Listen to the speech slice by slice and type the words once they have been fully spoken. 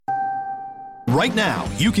Right now,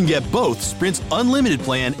 you can get both Sprint's unlimited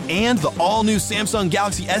plan and the all-new Samsung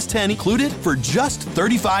Galaxy S10 included for just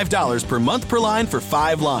 $35 per month per line for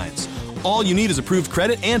 5 lines. All you need is approved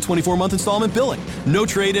credit and 24-month installment billing. No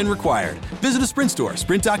trade-in required. Visit a Sprint store,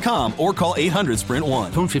 sprint.com, or call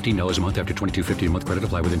 800-SPRINT-1. Phone $15 a month after $22.50 a month credit.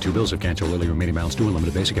 Apply within 2 bills. If cancel early, remaining balance due.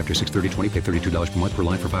 Unlimited basic after $630.20. Pay $32 per month per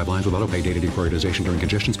line for 5 lines with auto-pay. Data deprioritization during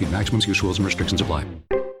congestion. Speed maximums. Use rules and restrictions apply.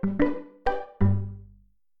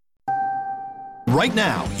 Right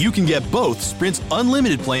now, you can get both Sprint's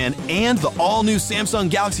unlimited plan and the all-new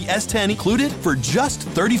Samsung Galaxy S10 included for just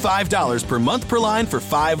 $35 per month per line for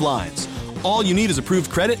 5 lines. All you need is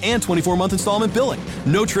approved credit and 24-month installment billing.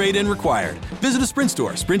 No trade-in required. Visit a Sprint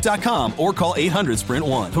store, sprint.com, or call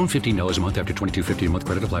 800-SPRINT-1. Phone $15 a month after $22.50 a month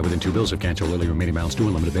credit. Apply within 2 bills. If cancel early, remaining balance due.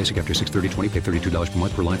 Unlimited basic after $630.20. Pay $32 per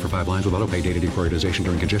month per line for 5 lines with auto-pay. Data deprioritization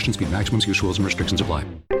during congestion. Speed maximums. Use rules and restrictions apply.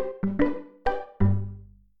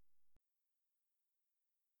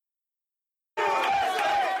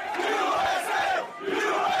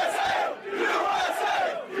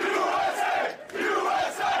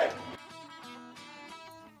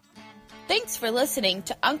 Thanks for listening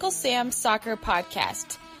to Uncle Sam's Soccer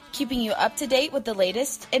Podcast, keeping you up to date with the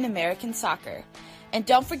latest in American soccer. And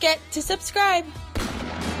don't forget to subscribe.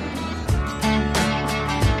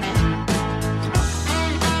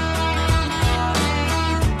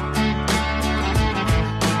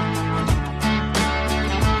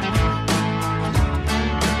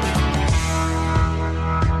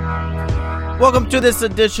 Welcome to this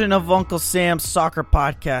edition of Uncle Sam's Soccer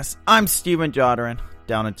Podcast. I'm Stephen Stephan.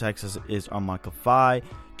 Down in Texas is Arman Kafai.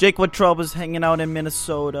 Jake Wittrob is hanging out in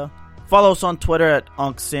Minnesota. Follow us on Twitter at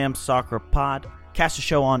Unc Sam Soccer Pod. Catch the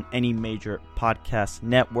show on any major podcast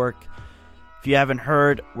network. If you haven't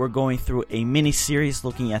heard, we're going through a mini-series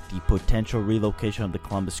looking at the potential relocation of the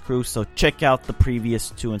Columbus Crew. So check out the previous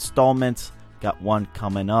 2 installments. Got one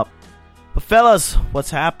coming up. But fellas,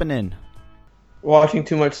 what's happening? Watching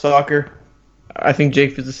too much soccer. I think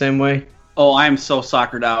Jake feels the same way. Oh, I am so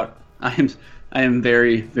soccered out. I am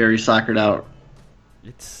very, very soccered out.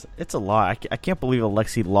 It's a lot. I can't believe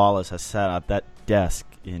Alexi Lawless has sat at that desk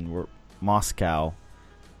in Moscow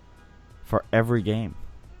for every game.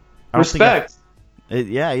 Respect.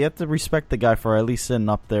 Yeah, you have to respect the guy for at least sitting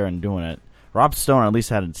up there and doing it. Rob Stone at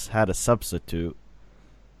least had a substitute.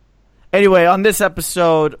 Anyway, on this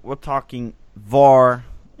episode, we're talking VAR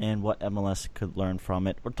and what MLS could learn from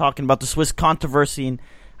it. We're talking about the Swiss controversy and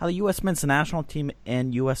how the U.S. men's national team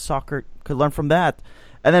and U.S. soccer could learn from that.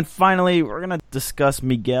 And then finally, we're going to discuss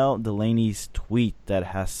Miguel Delaney's tweet that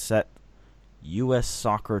has set U.S.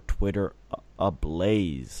 soccer Twitter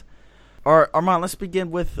ablaze. All right, Arman, let's begin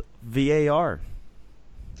with VAR.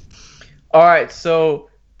 All right, so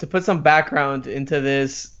to put some background into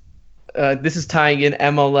this, this is tying in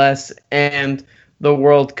MLS and the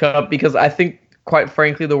World Cup because I think, quite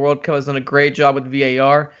frankly, the World Cup has done a great job with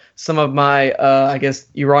VAR. Some of my,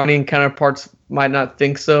 Iranian counterparts might not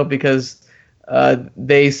think so because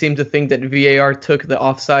they seem to think that VAR took the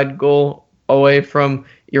offside goal away from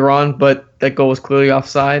Iran, but that goal was clearly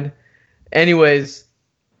offside. Anyways,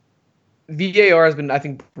 VAR has been, I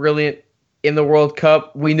think, brilliant in the World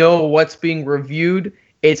Cup. We know what's being reviewed.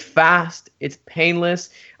 It's fast. It's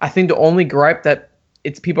painless. I think the only gripe that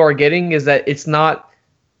people are getting is that it's not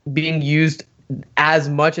being used as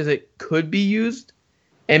much as it could be used.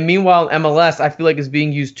 And meanwhile, MLS, I feel like is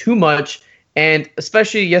being used too much. And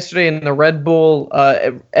especially yesterday in the Red Bull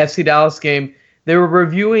FC Dallas game, they were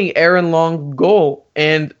reviewing Aaron Long's goal,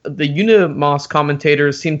 and the Unimos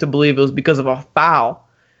commentators seemed to believe it was because of a foul.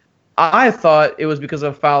 I thought it was because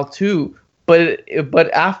of a foul too, but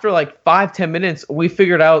after like 5-10 minutes, we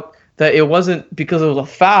figured out that it wasn't because it was a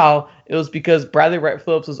foul. It was because Bradley Wright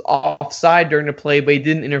Phillips was offside during the play, but he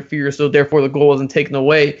didn't interfere, so therefore the goal wasn't taken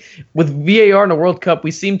away. With VAR in the World Cup,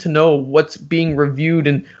 we seem to know what's being reviewed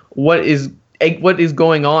and what is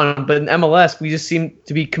going on. But in MLS, we just seem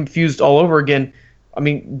to be confused all over again. I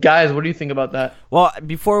mean, guys, what do you think about that? Well,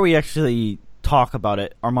 before we actually talk about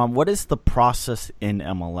it, Arman, what is the process in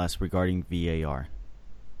MLS regarding VAR?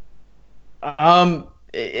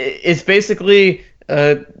 It's basically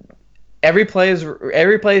every play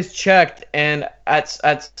is checked, and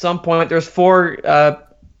at some point there's 4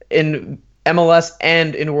 in MLS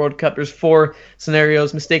and in World Cup. There's 4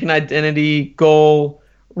 scenarios: mistaken identity, goal,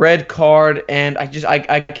 red card, and I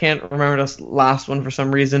can't remember this last one for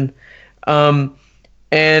some reason.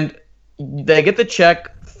 And they get the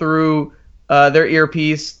check through their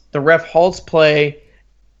earpiece. The ref halts play,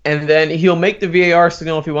 and then he'll make the VAR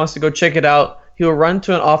signal if he wants to go check it out. He'll run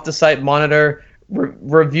to an off-the-site monitor,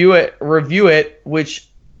 review it, which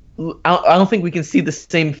I don't think we can see the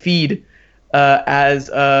same feed as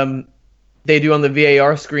they do on the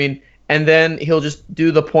VAR screen, and then he'll just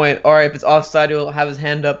do the point. All right, if it's offside, he'll have his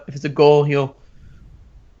hand up. If it's a goal, he'll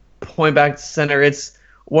point back to center. It's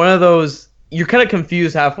one of those, you're kind of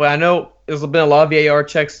confused halfway. I know there's been a lot of VAR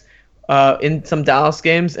checks in some Dallas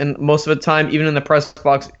games, and most of the time, even in the press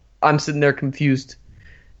box, I'm sitting there confused.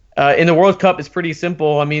 In the World Cup, it's pretty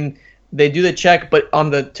simple. I mean, they do the check, but on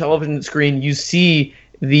the television screen, you see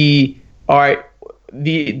the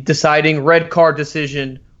deciding red card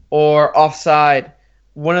decision or offside.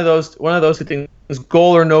 One of those two things,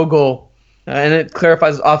 goal or no goal, and it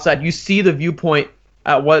clarifies offside. You see the viewpoint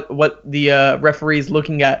at what the referee is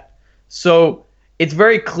looking at, so it's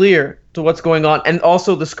very clear to what's going on. And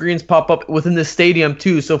also the screens pop up within the stadium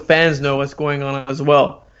too, so fans know what's going on as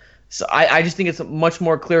well. So I just think it's much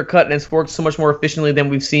more clear cut, and it's worked so much more efficiently than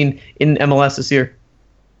we've seen in MLS this year.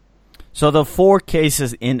 So the 4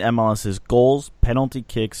 cases in MLS is goals, penalty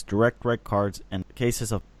kicks, direct red cards, and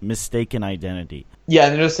cases of mistaken identity. Yeah,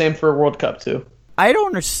 and they're the same for World Cup too. I don't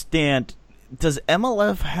understand. Does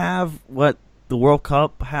MLF have what the World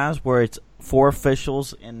Cup has, where it's 4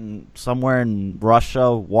 officials somewhere in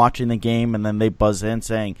Russia watching the game, and then they buzz in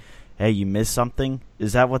saying, "Hey, you missed something"?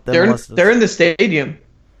 Is that what they're in the stadium?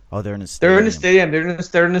 Oh, they're in the stadium. They're in the stadium.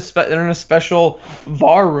 They're in a special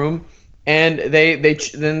VAR room, and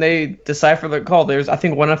they decipher the call. There's, I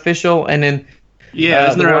think, 1 official, and then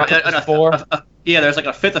isn't there 4? There's like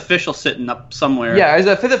a 5th official sitting up somewhere. Yeah, there's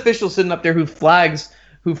a 5th official sitting up there who flags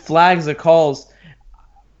the calls.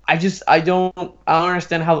 I don't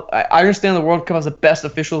understand how. I understand the World Cup has the best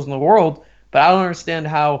officials in the world, but I don't understand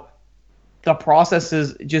how the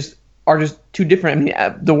processes are just too different. I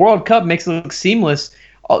mean, the World Cup makes it look seamless.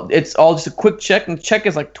 It's all just a quick check, and the check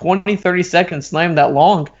is like 20, 30 seconds, not even that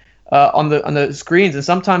long on the screens. And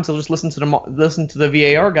sometimes they'll just listen to the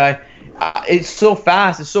VAR guy. It's so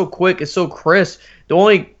fast, it's so quick, it's so crisp. The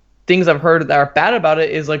only things I've heard that are bad about it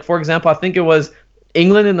is, like, for example, I think it was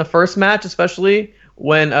England in the first match, especially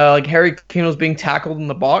when like Harry Kane was being tackled in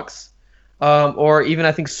the box, or even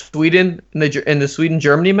I think Sweden in the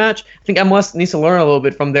Sweden-Germany match. I think MLS needs to learn a little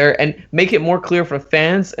bit from there and make it more clear for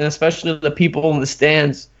fans and especially the people in the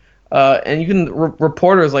stands, and even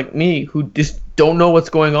reporters like me who just don't know what's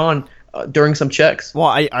going on during some checks. Well,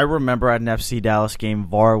 I remember at an FC Dallas game,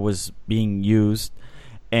 VAR was being used,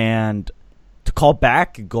 and to call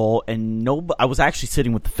back a goal, and I was actually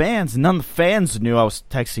sitting with the fans, and none of the fans knew I was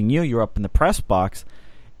texting you. You were up in the press box,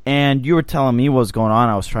 and you were telling me what was going on.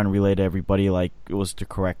 I was trying to relay to everybody like it was the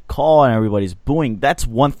correct call, and everybody's booing. That's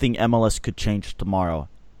one thing MLS could change tomorrow.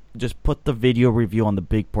 Just put the video review on the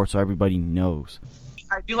big port so everybody knows.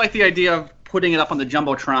 I do like the idea of putting it up on the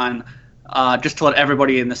Jumbotron, just to let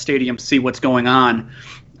everybody in the stadium see what's going on.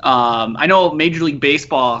 I know Major League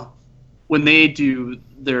Baseball, when they do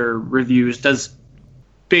their reviews, does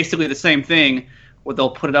basically the same thing, where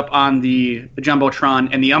they'll put it up on the Jumbotron,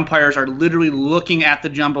 and the umpires are literally looking at the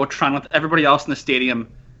Jumbotron with everybody else in the stadium,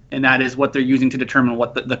 and that is what they're using to determine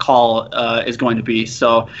what the call is going to be.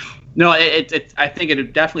 So, no, I think it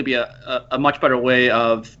would definitely be a much better way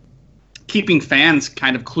of keeping fans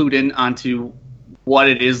kind of clued in onto what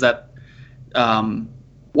it is that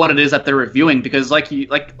they're reviewing, because like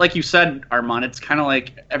you said, Arman, it's kind of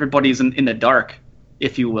like everybody's in the dark,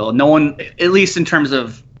 if you will. No one, at least in terms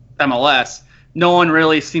of MLS, no one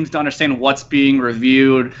really seems to understand what's being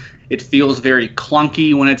reviewed. It feels very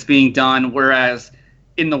clunky when it's being done, whereas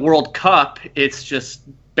in the World Cup, it's just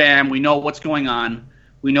bam, we know what's going on.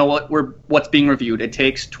 We know what's being reviewed. It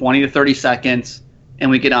takes 20 to 30 seconds, and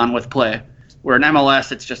we get on with play. Where in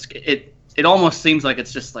MLS, it's just it almost seems like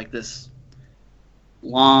it's just like this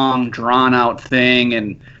long, drawn-out thing.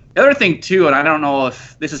 And the other thing, too, and I don't know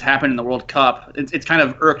if this has happened in the World Cup, it's kind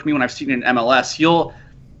of irked me when I've seen it in MLS.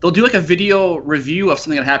 They'll do like a video review of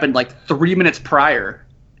something that happened like 3 minutes prior.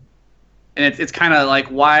 And it's kind of like,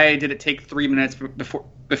 why did it take 3 minutes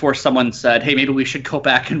before someone said, hey, maybe we should go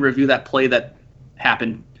back and review that play that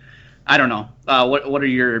happened? I don't know. What are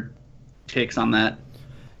your takes on that?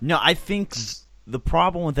 No, I think the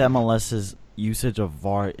problem with MLS's usage of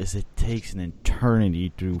VAR is it takes an eternity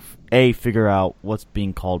to A, figure out what's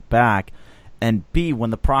being called back, and B,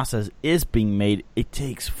 when the process is being made, it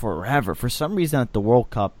takes forever. For some reason at the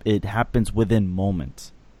World Cup, it happens within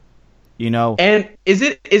moments. You know? And is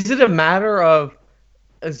it a matter of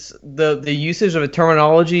the usage of a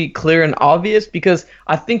terminology clear and obvious? Because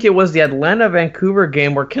I think it was the Atlanta-Vancouver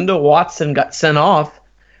game where Kendall Watson got sent off,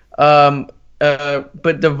 but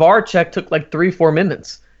the VAR check took like 3-4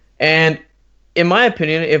 minutes. And in my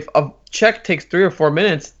opinion, if a check takes 3 or 4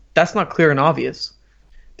 minutes, that's not clear and obvious.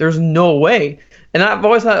 There's no way. And I've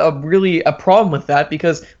always had a problem with that,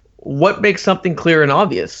 because what makes something clear and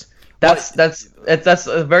obvious? That's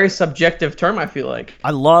a very subjective term, I feel like. I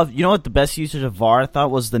love, you know what the best usage of VAR I thought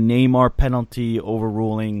was the Neymar penalty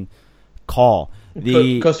overruling call.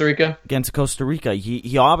 Costa Rica? Against Costa Rica.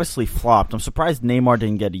 He obviously flopped. I'm surprised Neymar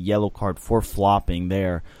didn't get a yellow card for flopping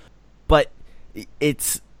there. But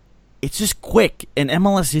it's just quick. And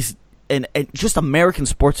MLS is, and just American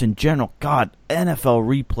sports in general, God, NFL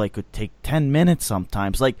replay could take 10 minutes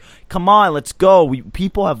sometimes. Like, come on, let's go.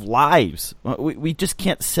 People have lives. We just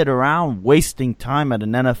can't sit around wasting time at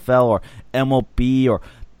an NFL or MLB or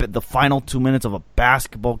the final 2 minutes of a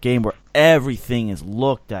basketball game where everything is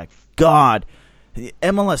looked at. God,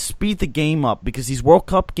 MLS, speed the game up, because these World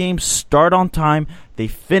Cup games start on time. They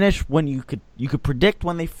finish when you could predict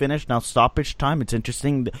when they finish. Now, stoppage time, it's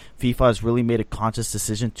interesting. FIFA has really made a conscious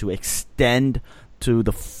decision to extend to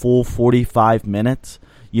the full 45 minutes.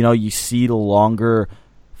 You know, you see the longer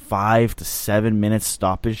 5 to 7 minute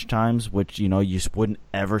stoppage times, which, you know, you just wouldn't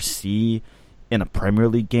ever see in a Premier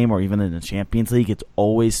League game or even in the Champions League. It's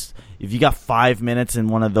always, if you got 5 minutes in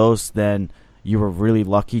one of those, then you were really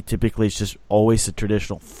lucky. Typically, it's just always a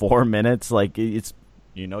traditional 4 minutes. Like, it's,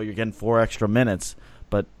 you know, you're getting 4 extra minutes.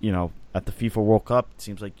 But, you know, at the FIFA World Cup, it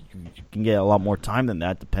seems like you can get a lot more time than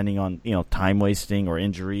that, depending on, you know, time wasting or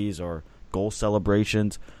injuries or goal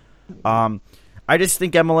celebrations. I just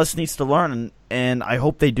think MLS needs to learn, and I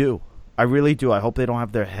hope they do. I really do. I hope they don't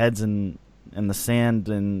have their heads in the sand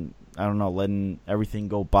and, I don't know, letting everything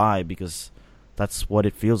go by, because that's what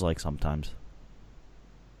it feels like sometimes.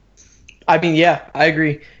 I mean, yeah, I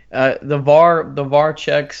agree. The VAR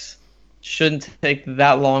checks shouldn't take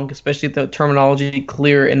that long, especially if the terminology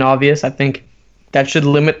clear and obvious. I think that should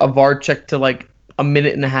limit a VAR check to like a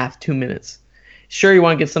minute and a half, 2 minutes. Sure, you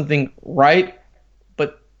want to get something right,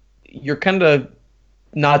 but you're kind of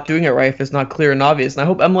not doing it right if it's not clear and obvious. And I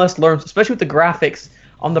hope MLS learns, especially with the graphics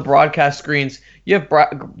on the broadcast screens. You have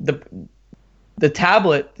the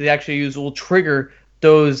tablet they actually use will trigger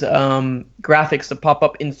those graphics to pop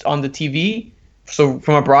up on the TV, so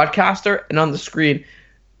from a broadcaster and on the screen.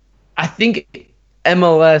 I think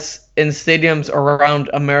MLS and stadiums around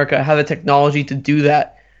America have the technology to do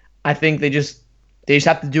that. I think they just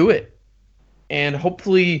have to do it, and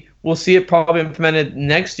hopefully we'll see it probably implemented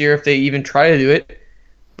next year if they even try to do it.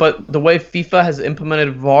 But the way FIFA has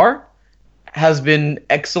implemented VAR has been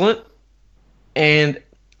excellent, and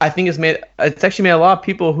I think it's actually made a lot of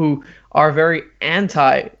people who are very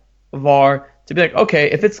anti-VAR to be like,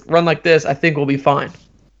 okay, if it's run like this, I think we'll be fine.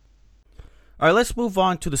 All right, let's move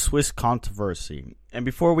on to the Swiss controversy. And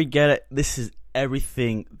before we get it, this is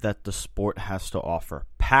everything that the sport has to offer.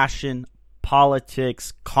 Passion,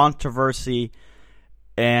 politics, controversy,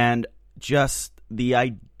 and just the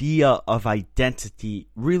idea of identity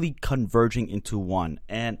really converging into one.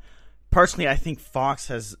 And personally, I think Fox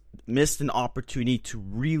has missed an opportunity to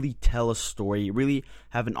really tell a story, really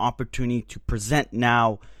have an opportunity to present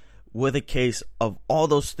now with a case of all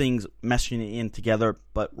those things meshing in together.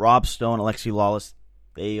 But Rob Stone, Alexi Lawless,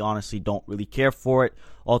 they honestly don't really care for it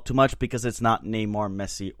all too much, because it's not Neymar,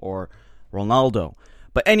 Messi, or Ronaldo.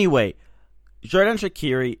 But anyway, Xherdan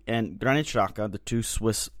Shaqiri and Grant Xhaka, the two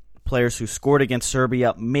Swiss players who scored against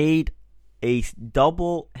Serbia, made a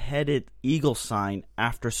double-headed eagle sign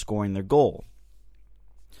after scoring their goal.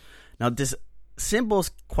 Now, this symbol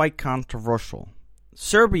is quite controversial.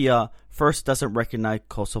 Serbia first doesn't recognize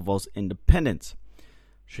Kosovo's independence.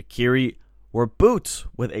 Shaqiri wore boots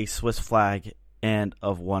with a Swiss flag and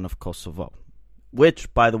of one of Kosovo,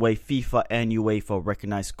 which, by the way, FIFA and UEFA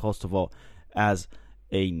recognize Kosovo as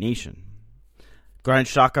a nation. Grant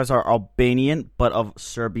Xhaka's are Albanian, but of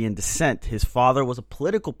Serbian descent. His father was a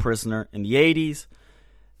political prisoner in the 80s.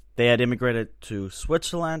 They had immigrated to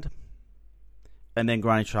Switzerland, and then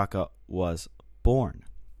Grant Xhaka was born.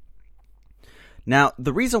 Now,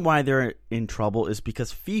 the reason why they're in trouble is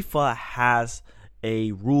because FIFA has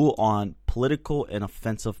a rule on political and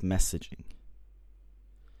offensive messaging.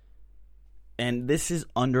 And this is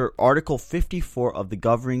under Article 54 of the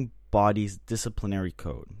governing body's disciplinary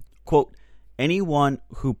code. Quote, anyone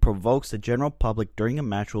who provokes the general public during a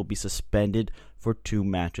match will be suspended for 2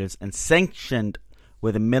 matches and sanctioned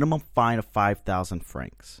with a minimum fine of 5,000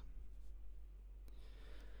 francs.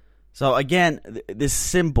 So again, this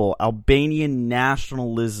symbol, Albanian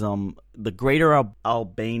nationalism, the greater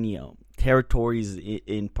Albania, territories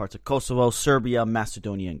in parts of Kosovo, Serbia,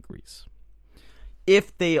 Macedonia, and Greece.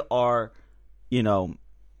 If they are,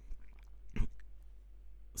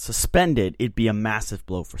 suspended, it'd be a massive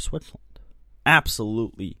blow for Switzerland.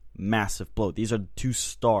 Absolutely massive blow. These are the 2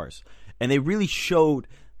 stars. And they really showed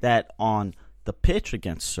that on the pitch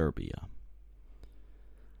against Serbia.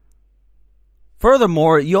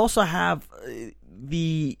 Furthermore, you also have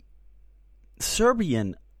the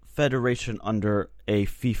Serbian Federation under a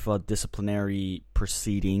FIFA disciplinary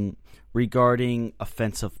proceeding regarding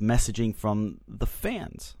offensive messaging from the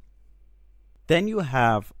fans. Then you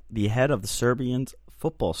have the head of the Serbian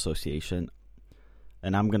Football Association,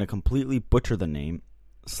 and I'm going to completely butcher the name,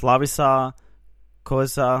 Slavica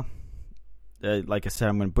Koza. Like I said,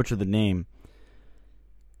 I'm going to butcher the name.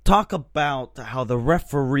 Talk about how the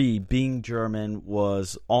referee, being German,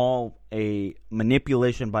 was all a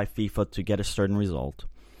manipulation by FIFA to get a certain result.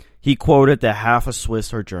 He quoted that half of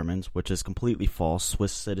Swiss are Germans, which is completely false.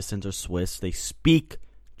 Swiss citizens are Swiss. They speak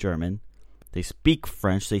German. They speak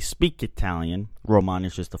French. They speak Italian. Roman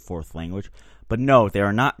is just the fourth language. But no, they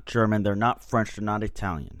are not German. They're not French. They're not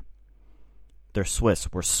Italian. They're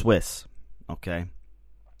Swiss. We're Swiss. Okay?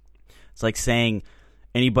 It's like saying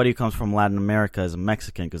anybody who comes from Latin America is a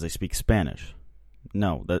Mexican because they speak Spanish.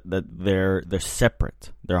 No, they're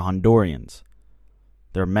separate. They're Hondurans.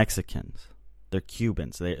 They're Mexicans. They're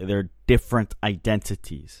Cubans. They're different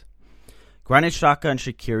identities. Grant Xhaka and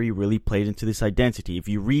Shaqiri really played into this identity. If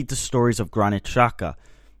you read the stories of Grant Xhaka,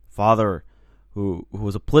 father who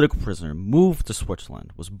was a political prisoner, moved to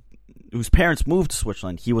Switzerland, whose parents moved to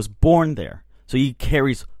Switzerland, he was born there. So he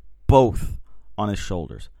carries both on his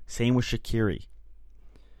shoulders. Same with Shaqiri.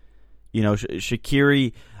 You know,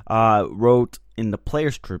 Shaqiri wrote in the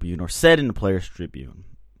Players' Tribune, or said in the Players' Tribune,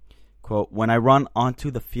 quote, "When I run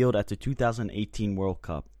onto the field at the 2018 World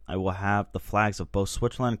Cup, I will have the flags of both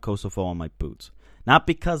Switzerland and Kosovo on my boots. Not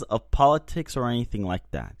because of politics or anything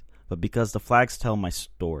like that, but because the flags tell my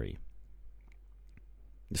story.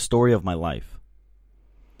 The story of my life.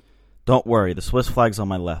 Don't worry, the Swiss flag's on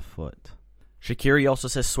my left foot." Shaqiri also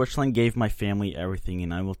says, "Switzerland gave my family everything,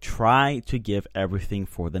 and I will try to give everything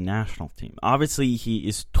for the national team." Obviously, he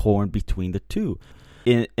is torn between the two.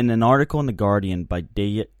 In an article in The Guardian by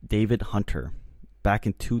David Hunter back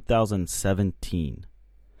in 2017,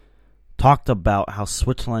 talked about how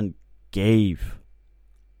Switzerland gave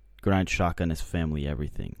Grant Xhaka and his family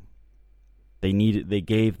everything. They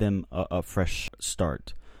gave them a fresh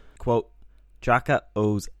start. Quote, "Xhaka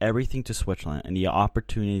owes everything to Switzerland and the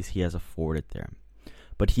opportunities he has afforded there.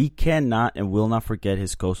 But he cannot and will not forget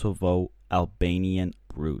his Kosovo-Albanian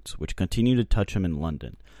roots, which continue to touch him in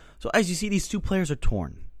London." So as you see, these two players are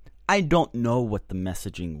torn. I don't know what the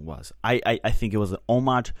messaging was. I think it was an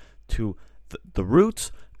homage to the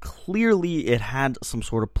roots. Clearly, it had some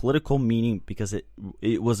sort of political meaning because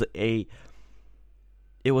it was a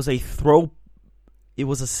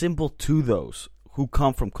symbol to those who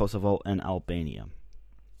come from Kosovo and Albania.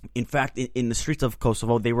 In fact, in the streets of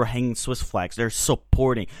Kosovo, they were hanging Swiss flags. They're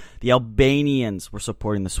supporting. The Albanians were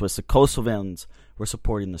supporting the Swiss. The Kosovans were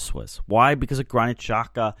supporting the Swiss. Why? Because of Grant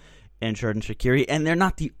Xhaka and Xherdan Shaqiri. And they're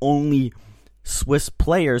not the only Swiss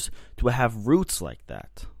players to have roots like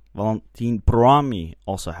that. Valentin Brahmi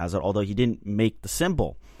also has it, although he didn't make the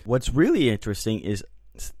symbol. What's really interesting is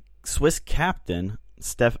Swiss captain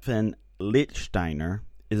Stephen Lichtsteiner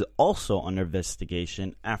is also under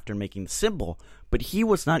investigation after making the symbol, but he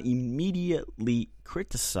was not immediately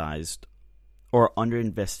criticized or under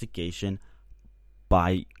investigation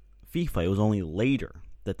by FIFA. It was only later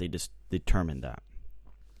that they just determined that.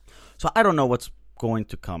 So I don't know what's going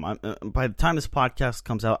to come. By the time this podcast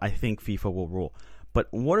comes out, I think FIFA will rule. But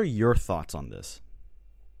what are your thoughts on this?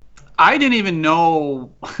 I didn't even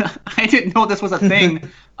know. I didn't know this was a thing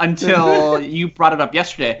until you brought it up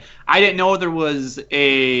yesterday. I didn't know there was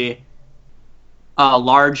a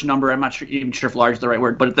large number. I'm not even sure if large is the right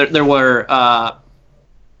word, but there were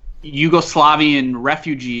Yugoslavian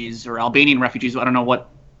refugees or Albanian refugees. I don't know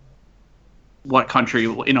what country,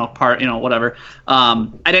 whatever. I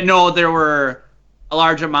didn't know there were a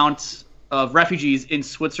large amount of refugees in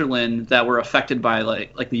Switzerland that were affected by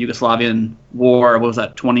like the Yugoslavian war. What was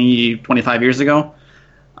that, 25 years ago?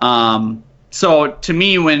 So to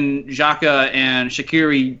me, when Xhaka and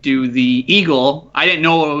Shaqiri do the eagle, I didn't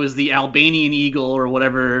know it was the Albanian eagle or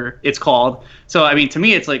whatever it's called. So I mean, to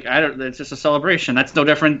me, it's like it's just a celebration. That's no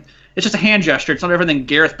different. It's just a hand gesture. It's no different than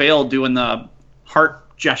Gareth Bale doing the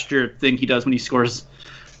heart gesture thing he does when he scores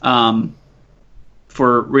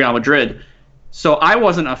for Real Madrid. So I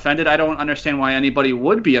wasn't offended. I don't understand why anybody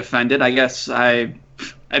would be offended. I guess I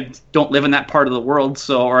don't live in that part of the world,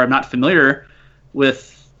 or I'm not familiar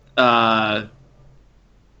with the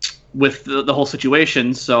whole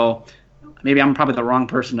situation. So maybe I'm probably the wrong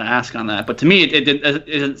person to ask on that. But to me,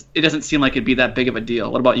 it doesn't seem like it'd be that big of a deal.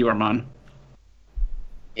 What about you, Arman?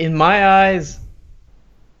 In my eyes,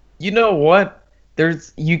 you know what?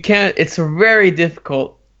 It's very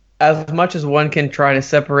difficult, as much as one can try to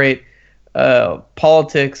separate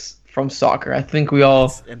politics from soccer. I think we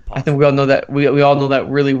all know that we all know that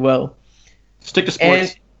really well. Stick to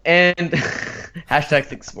sports. And hashtag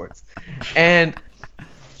stick to sports. And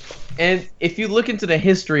if you look into the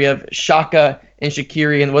history of Xhaka and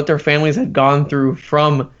Shaqiri and what their families had gone through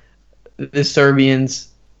from the Serbians,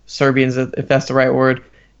 if that's the right word,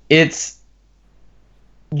 it's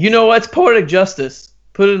poetic justice.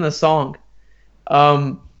 Put it in a song.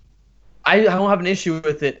 I don't have an issue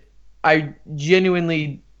with it. I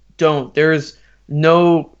genuinely don't.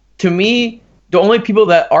 To me, the only people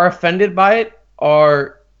that are offended by it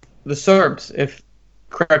are the Serbs.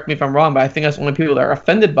 Correct me if I'm wrong, but I think that's the only people that are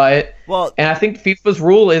offended by it. Well, and I think FIFA's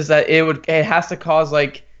rule is that it has to cause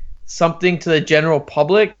like something to the general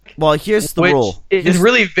public. Well, here's the rule. It's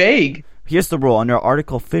really vague. Here's the rule under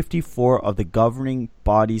Article 54 of the governing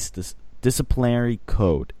body's disciplinary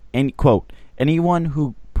code. And quote, anyone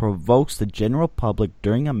who provokes the general public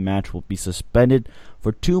during a match will be suspended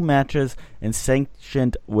for 2 matches and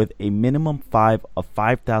sanctioned with a minimum fine of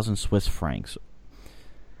 5,000 Swiss francs.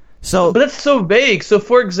 But that's so vague. So,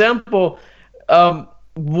 for example,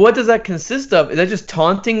 what does that consist of? Is that just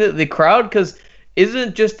taunting the crowd? Because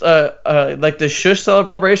isn't just like the shush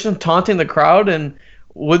celebration taunting the crowd? And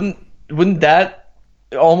wouldn't that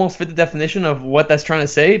almost fit the definition of what that's trying to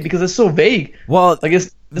say? Because it's so vague. Well, I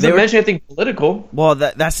guess doesn't mention anything political. Well,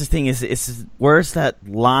 that's the thing is where's that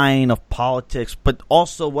line of politics? But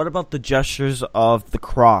also, what about the gestures of the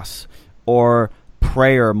cross or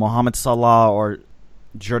prayer? Mohamed Salah or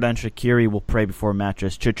Xherdan Shaqiri will pray before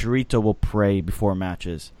matches. Chicharito will pray before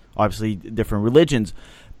matches. Obviously, different religions.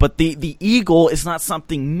 But the eagle is not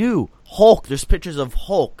something new. Hulk, there's pictures of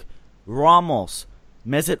Hulk, Ramos,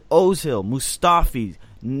 Mesut Ozil, Mustafi,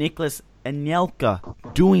 Nicolas Anelka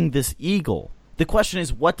doing this eagle. The question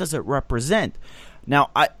is, what does it represent? Now,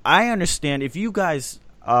 I understand if you guys,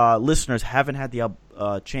 listeners, haven't had the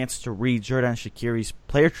chance to read Xherdan Shaqiri's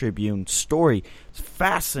Player Tribune story. It's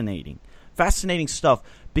fascinating. Fascinating stuff,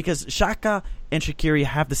 because Xhaka and Shaqiri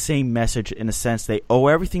have the same message in a sense. They owe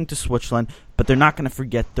everything to Switzerland, but they're not going to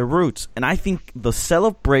forget their roots. And I think the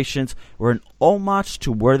celebrations were an homage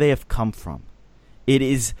to where they have come from. It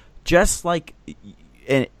is just like,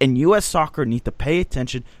 and U.S. soccer need to pay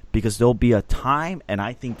attention, because there'll be a time, and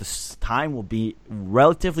I think this time will be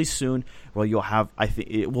relatively soon, where you'll have, I think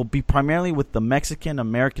it will be primarily with the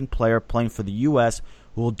Mexican-American player playing for the U.S.,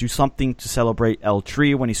 who will do something to celebrate El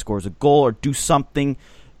Tri when he scores a goal, or do something,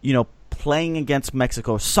 playing against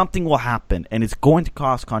Mexico. Something will happen, and it's going to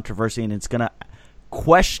cause controversy, and it's going to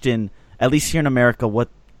question, at least here in America, what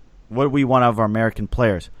we want out of our American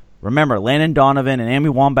players. Remember, Landon Donovan and Amy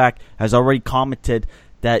Wambach has already commented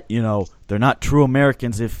that, they're not true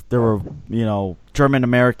Americans if they were, German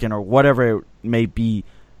American or whatever it may be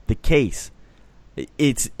the case.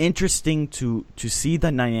 It's interesting to see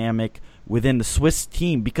the dynamic within the Swiss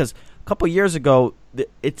team, because a couple of years ago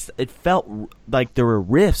it felt like there were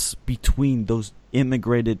rifts between those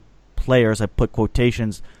immigrated players. I put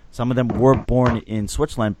quotations. Some of them were born in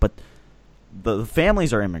Switzerland, but the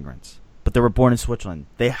families are immigrants, but they were born in Switzerland.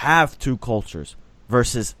 They have 2 cultures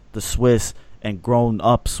versus the Swiss and grown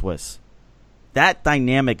up Swiss. That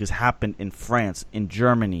dynamic has happened in France, in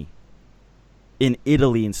Germany, in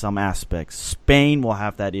Italy in some aspects. Spain will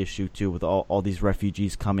have that issue too, with all these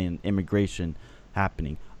refugees coming, immigration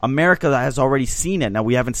happening. America has already seen it. Now,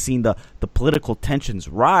 we haven't seen the political tensions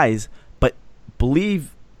rise, but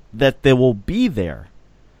believe that they will be there.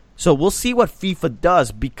 So we'll see what FIFA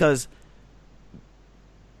does, because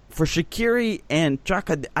for Shaqiri and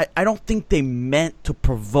Xhaka, I don't think they meant to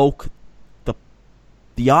provoke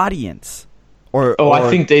the audience. I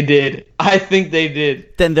think they did.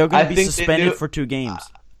 Then they're going to be suspended for 2 games.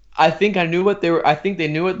 I think they knew what they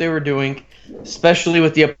were doing, especially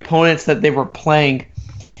with the opponents that they were playing.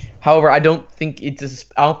 However, I don't think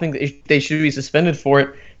they should be suspended for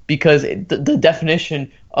it, because the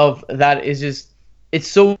definition of that is just, it's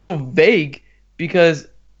so vague. Because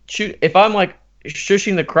if I'm like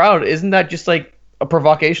shushing the crowd, isn't that just like a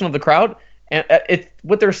provocation of the crowd? And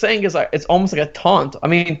what they're saying is it's almost like a taunt. I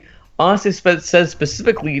mean, honestly, if it says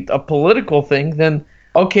specifically a political thing, then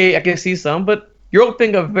okay, I can see some, but you're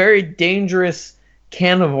opening a very dangerous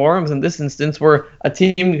can of worms in this instance, where a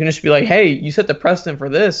team can just be like, hey, you set the precedent for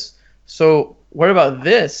this, so what about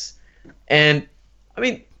this? And I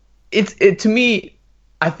mean, to me,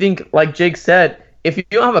 I think, like Jake said, if you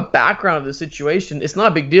don't have a background of the situation, it's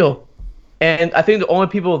not a big deal. And I think the only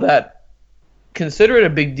people that consider it a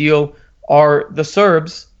big deal are the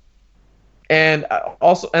Serbs. And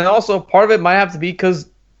also part of it might have to be because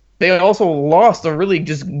they also lost a really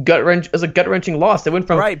just gut-wrenching loss. They went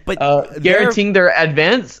from guaranteeing their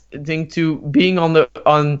advancing to being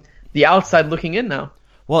on the outside looking in now.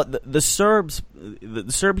 Well, the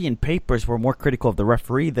Serbian papers were more critical of the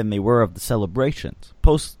referee than they were of the celebrations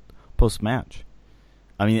post match.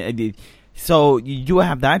 I mean, so you do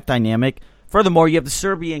have that dynamic. Furthermore, you have the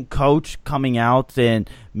Serbian coach coming out and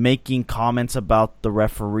making comments about the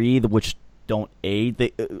referee, which don't aid.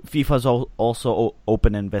 FIFA's also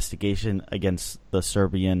opened an investigation against the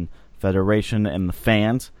Serbian Federation and the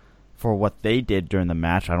fans for what they did during the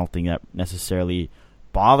match. I don't think that necessarily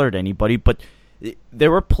bothered anybody, but there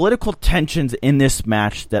were political tensions in this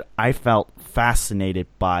match that I felt fascinated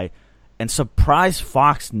by, and surprised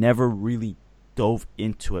Fox never really dove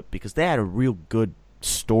into it because they had a real good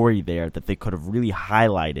story there that they could have really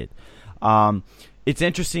highlighted. It's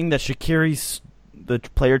interesting that the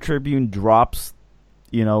player tribune drops,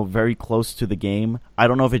 very close to the game. I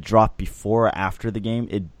don't know if it dropped before or after the game.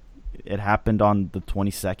 It happened on the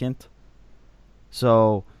 22nd.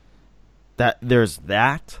 So that there's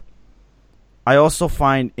that. I also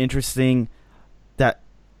find interesting that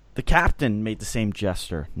the captain made the same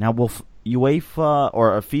gesture. Now, will UEFA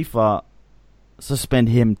or FIFA suspend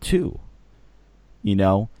him too?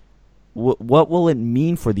 What will it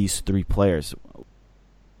mean for these three players?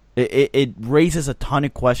 It raises a ton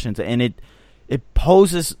of questions, and it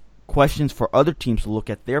poses questions for other teams to look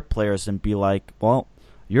at their players and be like, well,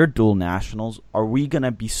 you're dual nationals. Are we going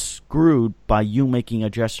to be screwed by you making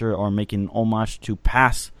a gesture or making homage to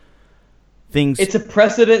past things? It's a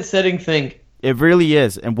precedent-setting thing. It really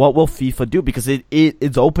is. And what will FIFA do? Because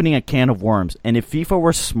it's opening a can of worms. And if FIFA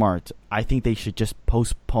were smart, I think they should just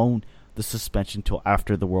postpone the suspension till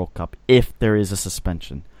after the World Cup, if there is a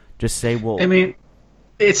suspension. Just say, well... I mean,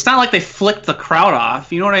 it's not like they flicked the crowd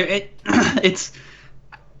off. You know what I mean? It's...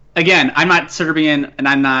 Again, I'm not Serbian and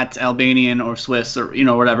I'm not Albanian or Swiss or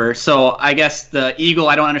whatever. So I guess the eagle,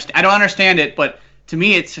 I don't understand it, but to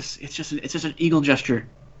me it's just an eagle gesture.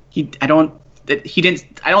 I don't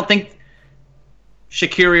think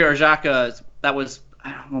Shaqiri or Xhaka, that was,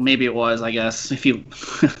 well, maybe it was, I guess. If you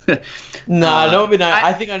no, maybe not.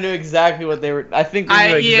 I think I knew exactly what they were. I think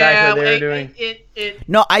they knew exactly what they were doing.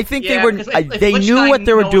 No, I think they were. They knew what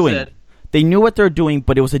they were doing. They knew what they were doing,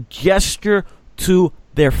 but it was a gesture to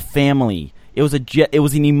their family. It was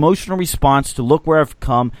an emotional response to look where I've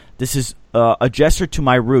come. This is a gesture to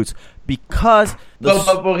my roots because.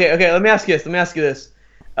 Okay. Let me ask you this.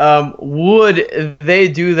 Would they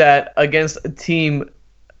do that against a team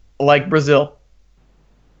like Brazil?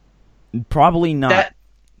 Probably not.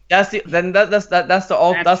 That's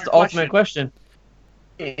the ultimate question.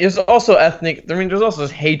 It's also ethnic. I mean, there's also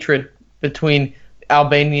this hatred between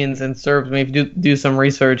Albanians and Serbs. I mean, if you do some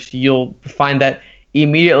research, you'll find that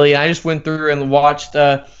immediately. I just went through and watched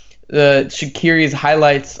the Shaqiri's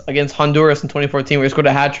highlights against Honduras in 2014, where he scored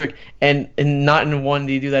a hat trick, and not in one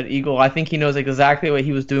did he do that eagle. I think he knows exactly what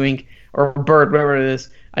he was doing, or bird, whatever it is.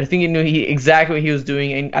 I think he knew exactly what he was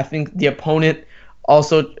doing, and I think the opponent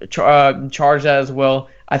also charged that as well.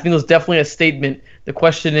 I think it was definitely a statement. The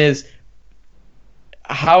question is,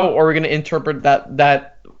 how are we going to interpret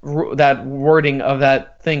that wording of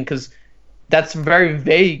that thing? Because that's very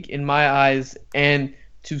vague in my eyes, and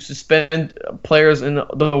to suspend players in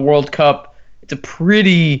the World Cup, it's a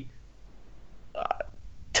pretty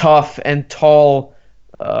tough and tall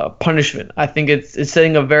punishment. I think it's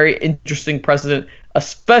setting a very interesting precedent,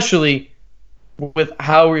 especially with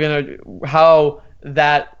how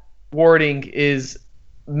that wording is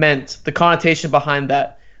meant, the connotation behind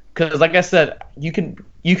that. Because, like I said, you could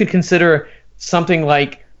consider something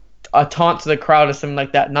like a taunt to the crowd or something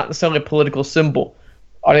like that, not necessarily a political symbol.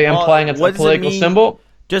 Are they implying it's a political symbol?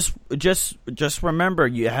 Just remember,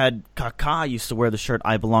 you had Kaká used to wear the shirt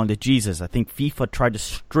 "I belong to Jesus." I think FIFA tried to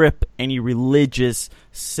strip any religious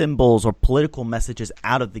symbols or political messages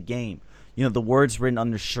out of the game. The words written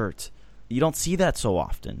on the shirt. You don't see that so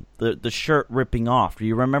often. The shirt ripping off. Do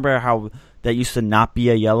you remember how that used to not be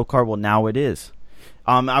a yellow card? Well, now it is.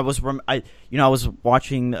 I was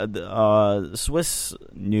watching the Swiss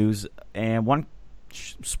news, and one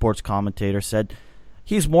sports commentator said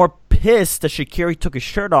he's more pissed that Shaqiri took his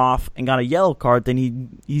shirt off and got a yellow card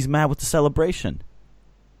than he's mad with the celebration.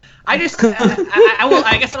 I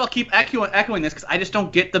guess I'll keep echoing this because I just don't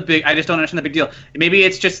understand the big deal. Maybe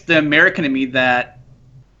it's just the American in me that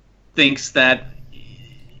thinks that,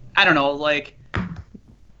 I don't know, like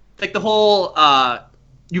the whole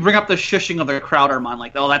you bring up the shushing of the crowd, Arman,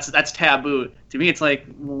 like, oh, that's taboo. To me, it's like,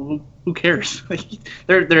 well, who cares? Like,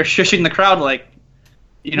 they're shushing the crowd, like,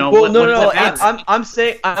 Well, no. I'm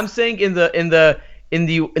saying in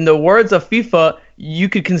the words of FIFA, you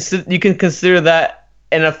can consider that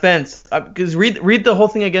an offense. Because read the whole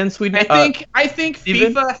thing again, Sweden. I think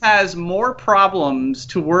Steven? FIFA has more problems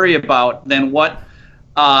to worry about than what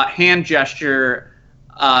hand gesture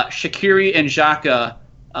Shaqiri and Xhaka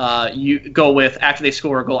you go with after they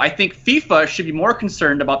score a goal. I think FIFA should be more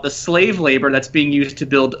concerned about the slave labor that's being used to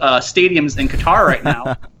build stadiums in Qatar right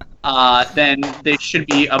now than they should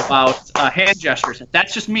be about hand gestures.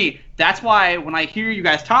 That's just me. That's why when I hear you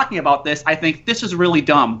guys talking about this, I think this is really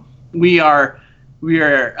dumb.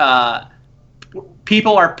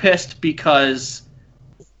 People are pissed because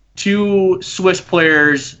 2 Swiss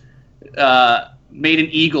players made an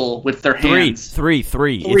eagle with their hands. Three. It's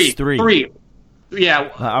three. 3.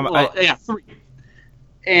 Yeah, 3.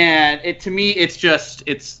 And to me,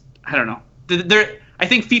 it's I don't know. I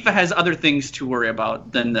think FIFA has other things to worry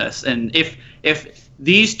about than this. And if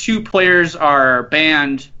these 2 players are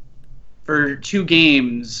banned for 2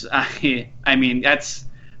 games, I mean that's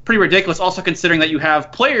pretty ridiculous. Also considering that you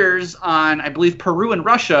have players on, I believe, Peru and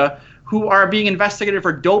Russia who are being investigated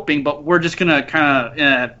for doping, but we're just gonna kind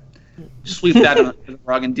of sweep that under the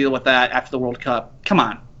rug and deal with that after the World Cup. Come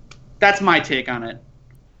on. That's my take on it.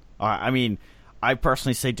 I mean, I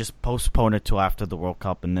personally say just postpone it till after the World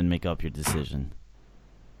Cup and then make up your decision.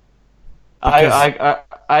 I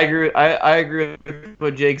agree. I agree with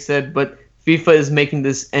what Jake said, but FIFA is making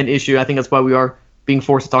this an issue. I think that's why we are being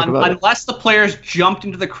forced to talk about it. Unless the players jumped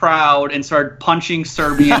into the crowd and started punching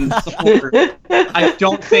Serbian supporters, I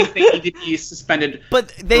don't think they need to be suspended.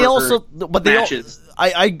 But they matches.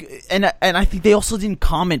 I think they also didn't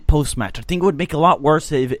comment post match. I think it would make it a lot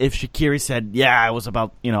worse if Shaqiri said, "Yeah, it was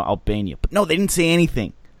about Albania," but no, they didn't say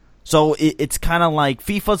anything. So it's kind of like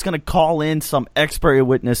FIFA's going to call in some expert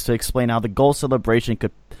witness to explain how the goal celebration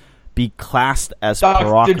could be classed as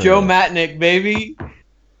provocative. Dr. Joe Matnick, baby.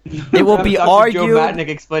 It will be argued. Joe Matnick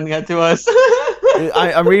explaining that to us.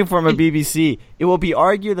 I'm reading from a BBC. It will be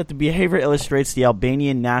argued that the behavior illustrates the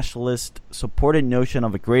Albanian nationalist supported notion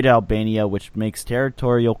of a greater Albania, which makes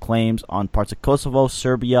territorial claims on parts of Kosovo,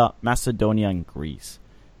 Serbia, Macedonia, and Greece.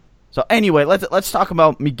 So anyway, let's talk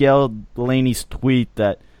about Miguel Delaney's tweet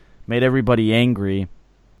that made everybody angry.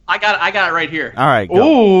 I got it right here. All right,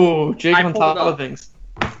 go. Ooh, Jake on top of things.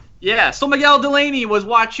 Yeah, so Miguel Delaney was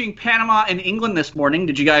watching Panama and England this morning.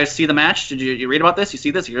 Did you guys see the match? Did you read about this? You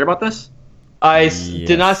see this? You hear about this? I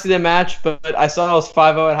did not see the match, but I saw it was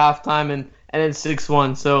 5-0 at halftime and then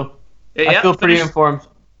 6-1. So I feel pretty informed.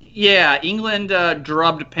 Yeah, England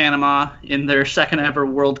drubbed Panama in their second ever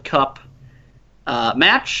World Cup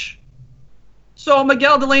match. So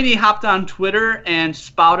Miguel Delaney hopped on Twitter and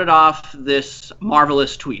spouted off this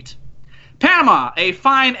marvelous tweet. Panama, a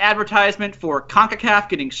fine advertisement for CONCACAF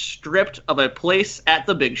getting stripped of a place at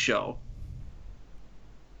the big show.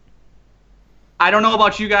 I don't know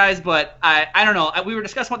about you guys, but I don't know. We were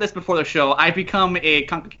discussing about this before the show. I've become a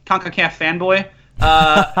CONCACAF fanboy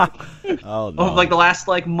over the last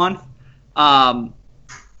month.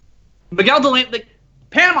 Miguel Delaney,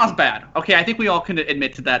 Panama's bad. Okay, I think we all can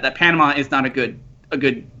admit to that Panama is not a good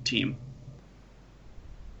team.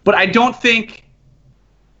 But I don't think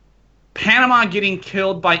Panama getting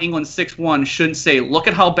killed by England 6-1 shouldn't say, look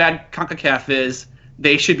at how bad CONCACAF is.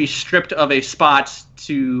 They should be stripped of a spot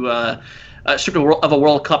to stripped of a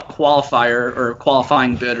World Cup qualifier or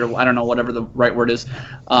qualifying bid, or I don't know, whatever the right word is.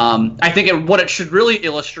 I think what it should really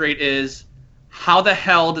illustrate is how the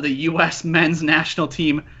hell did the U.S. men's national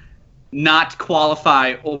team not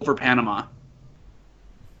qualify over Panama?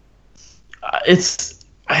 It's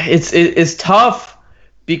tough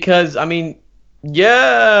because they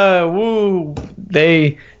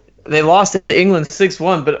lost to England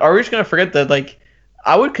 6-1, but are we just gonna forget that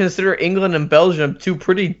I would consider England and Belgium 2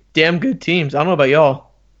 pretty damn good teams. I don't know about y'all.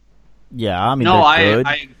 Yeah,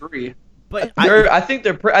 I agree. But I think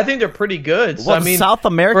they're pretty good. Well, so South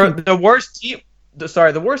American, the worst team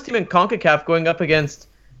in CONCACAF going up against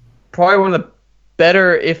probably one of the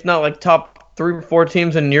better, if not top 3 or 4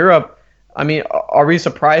 teams in Europe. Are we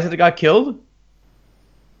surprised that they got killed?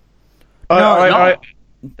 No. I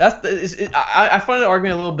find the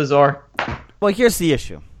argument a little bizarre. Well, here's the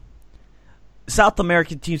issue. South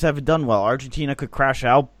American teams haven't done well. Argentina could crash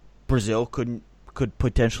out. Brazil could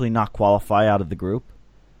potentially not qualify out of the group.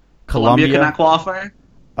 Colombia could not qualify.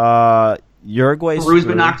 Peru's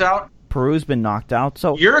been knocked out. Peru's been knocked out.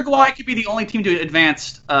 So Uruguay could be the only team to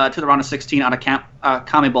advance to the round of 16 out of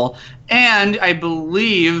CONMEBOL. And I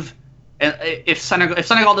believe if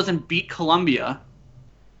Senegal doesn't beat Colombia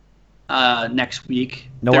next week,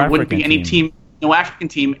 there wouldn't be any team, no African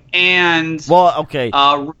team. And okay.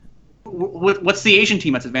 What's the Asian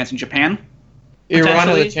team that's advancing? Japan? Iran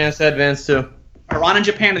has a chance to advance too. Iran and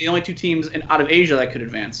Japan are the only two teams out of Asia that could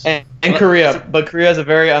advance. And Korea, but Korea has a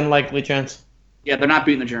very unlikely chance. Yeah, they're not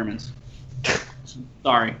beating the Germans.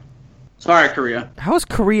 Sorry, Korea. How does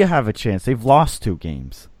Korea have a chance? They've lost 2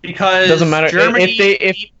 games. Because doesn't matter Germany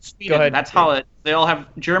beat Sweden. Go ahead. That's how it. They all have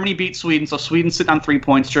Germany beat Sweden, so Sweden's sitting on 3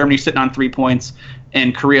 points, Germany's sitting on 3 points,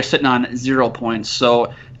 and Korea sitting on 0 points.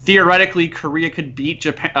 So theoretically, Korea could beat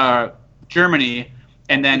Germany,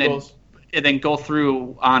 and then go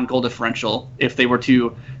through on goal differential if they were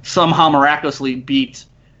to somehow miraculously beat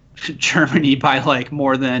Germany by like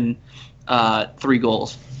more than 3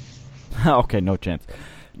 goals. Okay, no chance.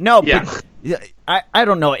 No, yeah. But I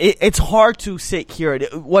don't know. It's hard to sit here.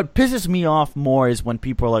 What pisses me off more is when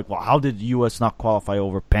people are like, well, how did the U.S. not qualify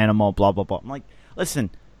over Panama, blah, blah, blah. I'm like, listen,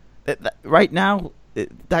 right now,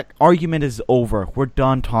 that argument is over. We're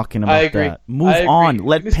done talking about that. Move on.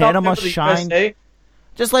 Let Panama shine.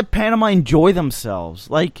 Just let Panama enjoy themselves.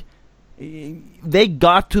 Like, they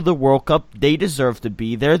got to the World Cup. They deserve to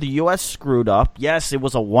be there. The U.S. screwed up. Yes, it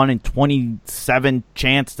was a 1 in 27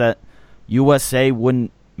 chance that USA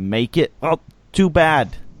wouldn't make it. Well, too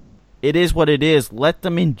bad. It is what it is. Let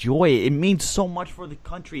them enjoy it. It means so much for the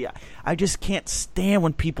country. I just can't stand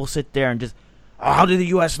when people sit there and just, oh, how did the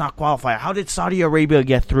U.S. not qualify? How did Saudi Arabia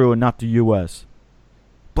get through and not the U.S.?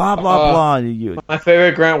 Blah, blah, blah. My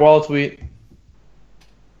favorite Grant Wall tweet.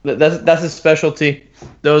 That's his specialty.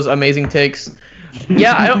 Those amazing takes.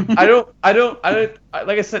 Yeah, I don't. Like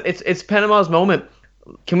I said, it's Panama's moment.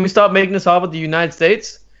 Can we stop making this all about the United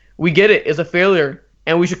States? We get it. It's a failure,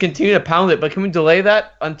 and we should continue to pound it. But can we delay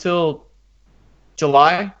that until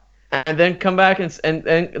July, and then come back and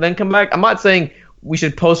then come back? I'm not saying we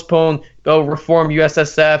should postpone, reform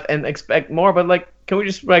USSF and expect more, but like, can we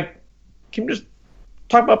just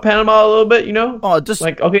talk about Panama a little bit? You know? Oh, just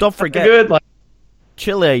like, okay, don't forget. Good. Like,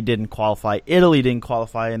 Chile didn't qualify, Italy didn't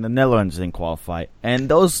qualify, and the Netherlands didn't qualify. And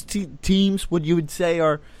those teams, what you would say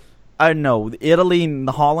are, I don't know, Italy and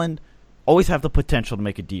the Holland always have the potential to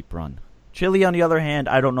make a deep run. Chile, on the other hand,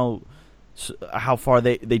 I don't know how far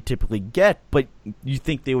they typically get, but you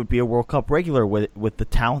think they would be a World Cup regular with the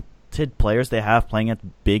talented players they have playing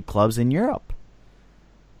at big clubs in Europe.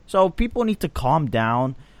 So people need to calm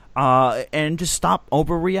down and just stop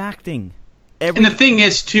overreacting. And the thing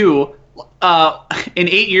is, too, in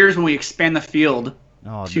 8 years when we expand the field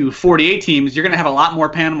to 48 teams, you're going to have a lot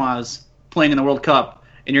more Panamas playing in the World Cup,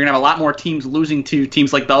 and you're going to have a lot more teams losing to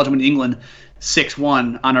teams like Belgium and England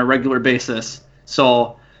 6-1 on a regular basis.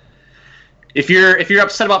 So if you're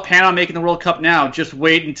upset about Panama making the World Cup now, just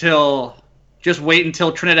wait until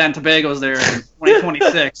Trinidad and Tobago's there in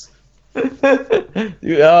 2026.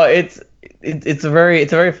 It's a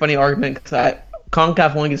very funny argument because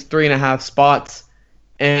CONCACAF only gets 3.5 spots,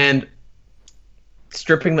 and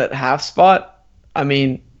stripping that half spot, I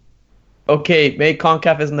mean, okay, maybe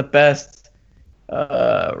CONCACAF isn't the best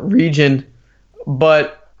region,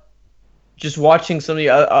 but just watching some of the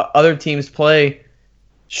other teams play,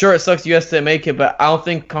 sure, it sucks US didn't make it, but I don't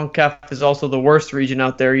think CONCACAF is also the worst region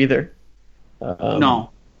out there either. No.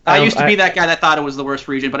 I used to be that guy that thought it was the worst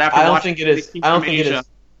region, but after I don't watching think it is. I don't think it is.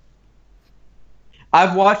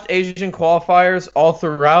 I've watched Asian qualifiers all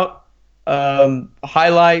throughout,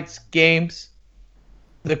 highlights, games.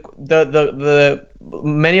 The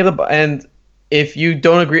many of the, and if you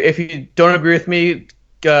don't agree with me,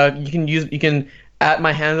 you can at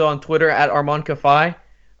my handle on Twitter at Arman Kafai.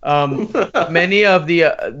 Many of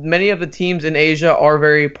the teams in Asia are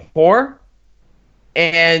very poor,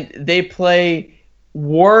 and they play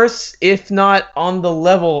worse, if not on the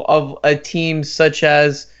level of a team such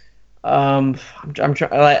as such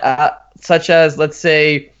as, let's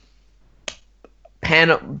say,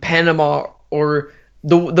 Panama, or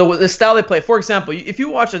the style they play. For example, if you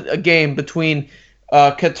watch a game between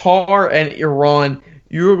Qatar and Iran,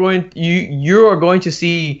 you are going to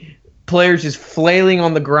see players just flailing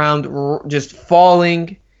on the ground, just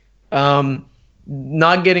falling,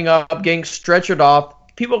 not getting up, getting stretchered off.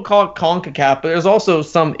 People call it CONCACAF, but there's also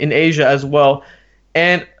some in Asia as well.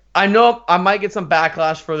 And I know I might get some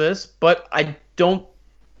backlash for this, but I don't.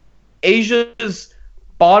 Asia's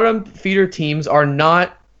bottom feeder teams are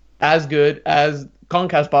not as good as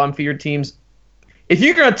CONCACAF's bottom feeder teams. If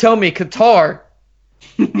you're going to tell me Qatar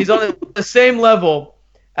is on the same level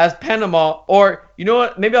as Panama, or you know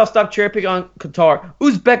what, maybe I'll stop cherry picking on Qatar.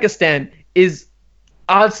 Uzbekistan is,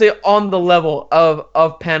 I'd say, on the level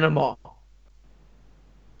of Panama.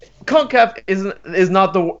 CONCACAF is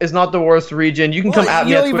not the worst region. You can come at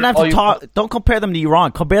me. You don't even have to talk. Don't compare them to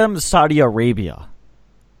Iran. Compare them to Saudi Arabia,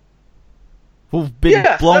 who've been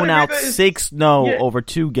blown out 6-0 over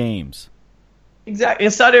 2 games. Exactly,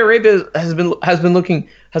 and Saudi Arabia has been looking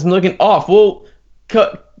off. Well,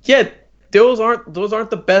 Yeah, those aren't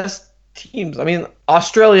the best teams. I mean,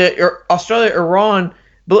 Australia, Iran.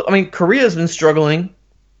 But I mean, Korea's been struggling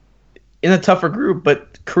in a tougher group,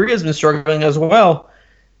 but Korea's been struggling as well.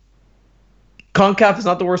 CONCACAF is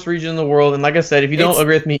not the worst region in the world, and like I said, if you don't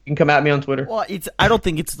agree with me, you can come at me on Twitter. Well, I don't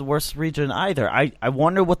think it's the worst region either. I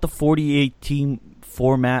wonder what the 48-team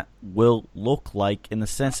format will look like in the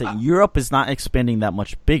sense that Europe is not expanding that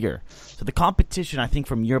much bigger. So the competition, I think,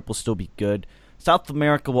 from Europe will still be good. South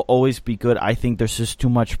America will always be good. I think there's just too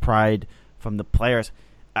much pride from the players.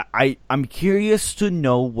 I'm curious to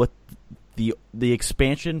know what the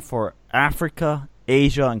expansion for Africa,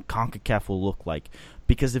 Asia, and CONCACAF will look like.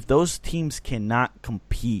 Because if those teams cannot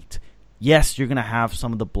compete, yes, you're going to have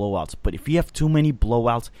some of the blowouts. But if you have too many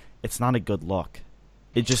blowouts, it's not a good look.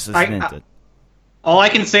 It just isn't it. All I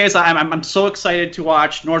can say is I'm so excited to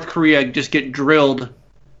watch North Korea just get drilled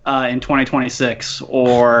in 2026.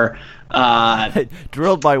 Or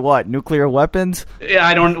drilled by what? Nuclear weapons? Yeah,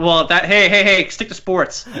 I don't. Well, that. Hey, stick to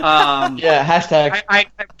sports. Yeah, hashtag. I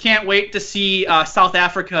can't wait to see South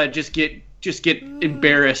Africa just get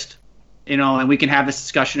embarrassed. You know, and we can have this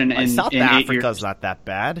discussion in South 8 years. Africa's not that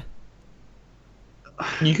bad.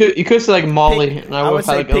 You could say like Mali, and I would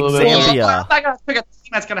say pick Zambia. I gotta pick a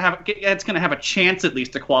team that's gonna have a chance at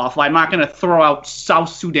least to qualify. I'm not gonna throw out South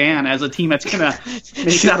Sudan as a team that's gonna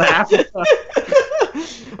make it out of Africa.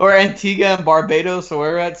 Or Antigua and Barbados, or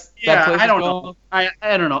where that's. Yeah, I don't know. I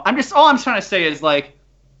don't know. All I'm trying to say is, like,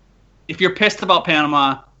 if you're pissed about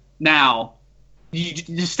Panama now, you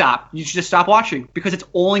just stop. You should just stop watching because it's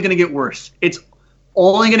only going to get worse. It's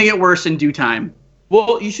only going to get worse in due time.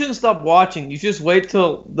 Well, you shouldn't stop watching. You should just wait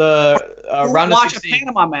till the round of 16. Watch a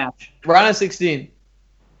Panama match. Round of 16.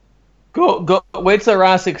 Go. Wait till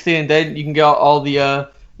round of 16. Then you can get all the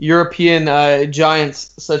European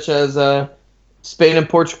giants such as Spain and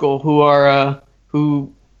Portugal,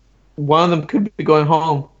 who one of them could be going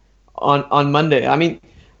home on Monday. I mean.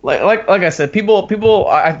 Like I said, people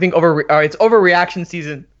I think it's overreaction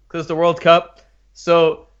season because it's the World Cup.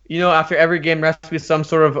 So after every game there has to be some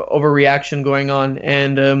sort of overreaction going on,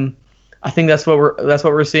 and I think that's what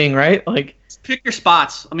we're seeing, right? Like, pick your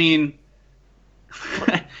spots. I mean,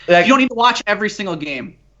 you don't need to watch every single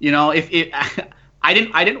game. If I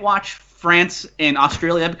didn't watch France and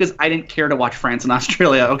Australia because I didn't care to watch France and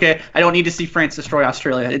Australia. Okay, I don't need to see France destroy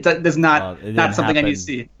Australia. It does not something I need to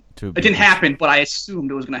see. It didn't happen, but I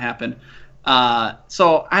assumed it was going to happen.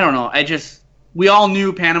 So I don't know. We all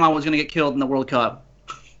knew Panama was going to get killed in the World Cup.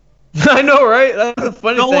 I know, right? That's a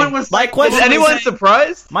funny thing. One was is anyone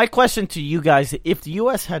surprised? My question to you guys: if the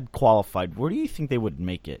U.S. had qualified, where do you think they would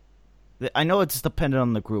make it? I know it's dependent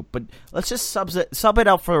on the group, but let's just sub it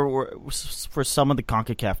out for some of the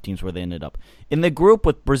CONCACAF teams where they ended up in the group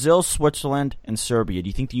with Brazil, Switzerland, and Serbia. Do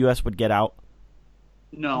you think the U.S. would get out?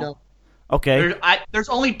 No. Okay. There's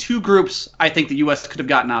only 2 groups I think the U.S. could have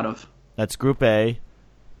gotten out of. That's Group A.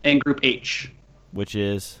 And Group H. Which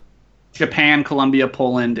is? Japan, Colombia,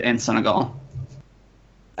 Poland, and Senegal.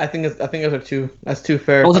 I think those are 2. That's too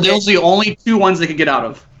fair. Those are the only 2 ones they could get out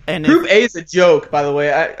of. And Group A is a joke, by the way.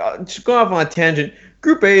 Just going off on a tangent.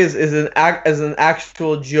 Group A is an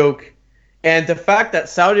actual joke. And the fact that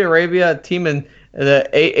Saudi Arabia team in the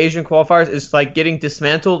Asian qualifiers is like getting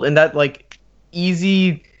dismantled in that like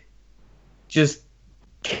easy just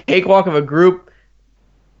cakewalk of a group,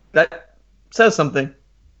 that says something.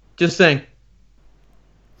 Just saying.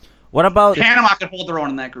 What about Panama? Could hold their own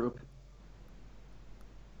in that group.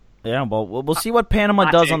 Yeah, well, we'll see what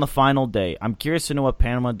Panama does on the final day. I'm curious to know what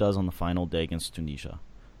Panama does on the final day against Tunisia.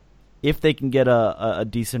 If they can get a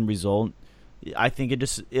decent result, I think it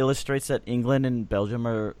just illustrates that England and Belgium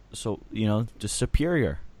are just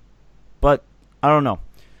superior. But I don't know.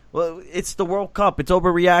 Well, it's the World Cup. It's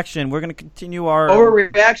overreaction. We're going to continue our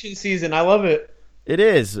overreaction season. I love it. It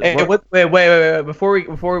is. Hey, wait. Before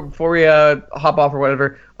we hop off or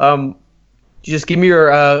whatever, just give me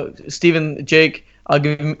your Stephen, Jake. I'll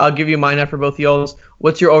give you mine after both y'all's.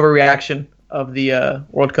 What's your overreaction of the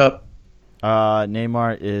World Cup?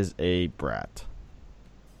 Neymar is a brat.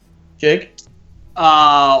 Jake?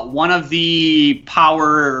 One of the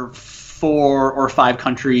power 4 or 5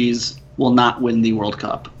 countries will not win the World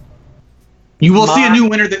Cup. You will see a new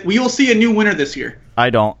winner. We will see a new winner this year.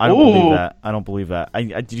 I don't believe that. I don't believe that.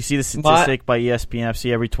 Did you see the statistic by ESPN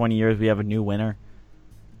FC? Every 20 years we have a new winner.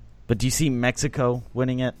 But do you see Mexico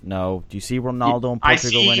winning it? No. Do you see Ronaldo and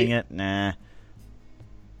Portugal winning it? Nah.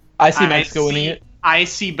 I see Mexico winning it. I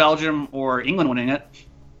see Belgium or England winning it.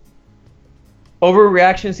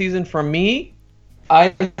 Overreaction season for me,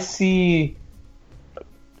 I see.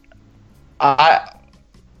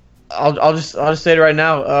 I'll just say it right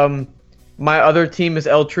now. my other team is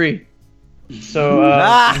El Tri. So,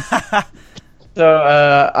 I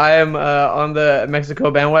am on the Mexico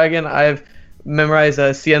bandwagon. I've memorized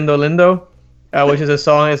Siendo Lindo, which is a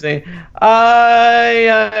song saying "Ay,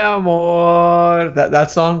 amor."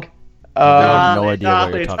 That song. I have no idea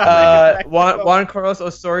what you're talking about. Juan Carlos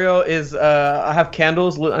Osorio is. I have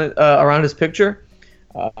candles around his picture.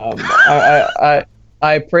 I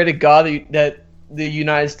pray to God that the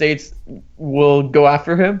United States will go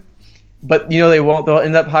after him, but they won't. They'll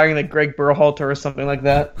end up hiring like Greg Berhalter or something like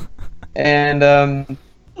that. And I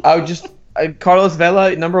would just Carlos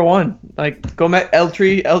Vela #1. Like go El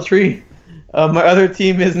Tri. My other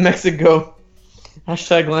team is Mexico.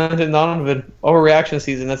 #Landon Donovan. Overreaction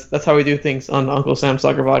season. That's how we do things on Uncle Sam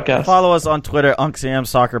Soccer Podcast. Follow us on Twitter, Uncle Sam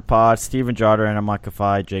Soccer Pod, Steven Jarder, and Arman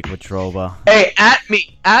Kafai, Jake Watroba. Hey, at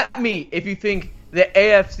me if you think the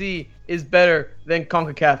AFC is better than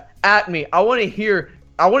CONCACAF. At me. I want to hear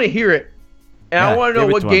it. And I want to know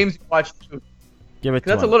what games you watch too. Give it to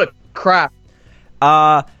That's him. a lot of crap.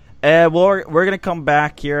 We're going to come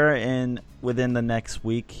back here within the next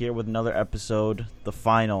week here with another episode, the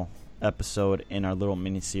final episode in our little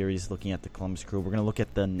mini-series looking at the Columbus Crew. We're going to look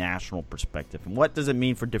at the national perspective and what does it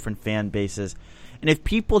mean for different fan bases, and if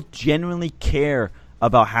people genuinely care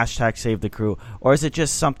about #SaveTheCrew, or is it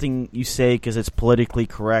just something you say because it's politically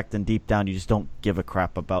correct and deep down you just don't give a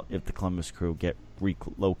crap about if the Columbus Crew get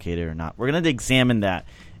relocated or not. We're going to examine that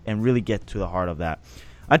and really get to the heart of that.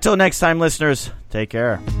 Until next time, listeners, take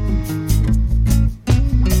care.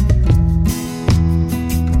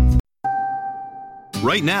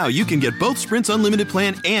 Right now, you can get both Sprint's unlimited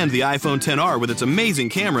plan and the iPhone XR with its amazing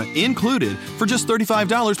camera included for just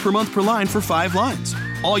 $35 per month per line for 5 lines.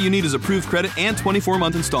 All you need is approved credit and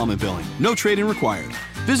 24-month installment billing. No trade-in required.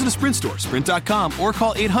 Visit a Sprint store, sprint.com, or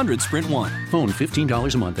call 800-SPRINT1. Phone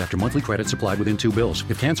 $15 a month after monthly credit supplied within 2 bills.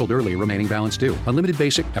 If canceled early, remaining balance due. Unlimited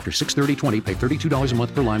basic after 6/30/20, pay $32 a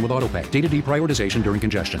month per line with autopay. Data deprioritization during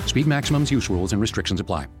congestion. Speed maximums, use rules, and restrictions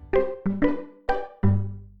apply.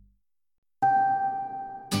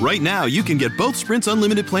 Right now, you can get both Sprint's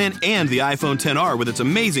unlimited plan and the iPhone XR with its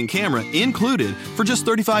amazing camera included for just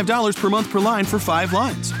 $35 per month per line for 5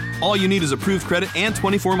 lines. All you need is approved credit and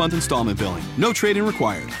 24-month installment billing. No trade-in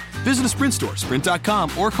required. Visit a Sprint store,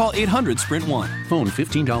 sprint.com, or call 800-SPRINT1. Phone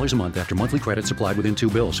 $15 a month after monthly credit supplied within 2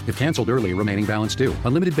 bills. If canceled early, remaining balance due.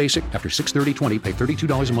 Unlimited basic after 6/30/20, pay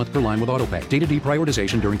 $32 a month per line with autopay. Data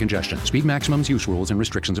deprioritization during congestion. Speed maximums, use rules, and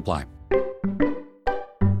restrictions apply.